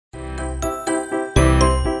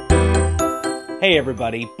Hey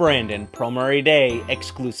everybody, Brandon, Promo Every Day,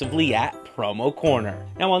 exclusively at PromoCorner.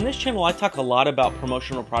 Now on this channel I talk a lot about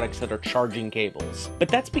promotional products that are charging cables, but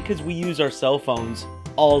that's because we use our cell phones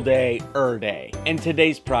all day, day. And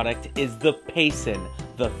today's product is the Payson,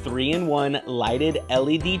 the 3-in-1 lighted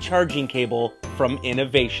LED charging cable from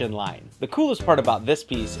Innovation Line. The coolest part about this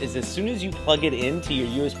piece is as soon as you plug it into your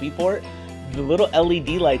USB port, the little LED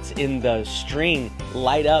lights in the string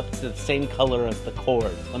light up to the same color as the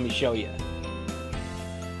cord. Let me show you.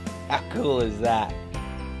 How cool is that?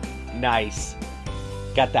 Nice.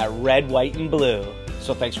 Got that red, white, and blue.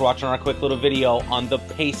 So thanks for watching our quick little video on the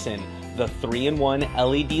Payson, the 3-in-1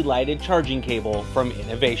 LED lighted charging cable from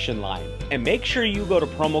Innovation Line. And make sure you go to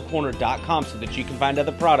PromoCorner.com so that you can find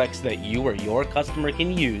other products that you or your customer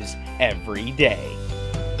can use every day.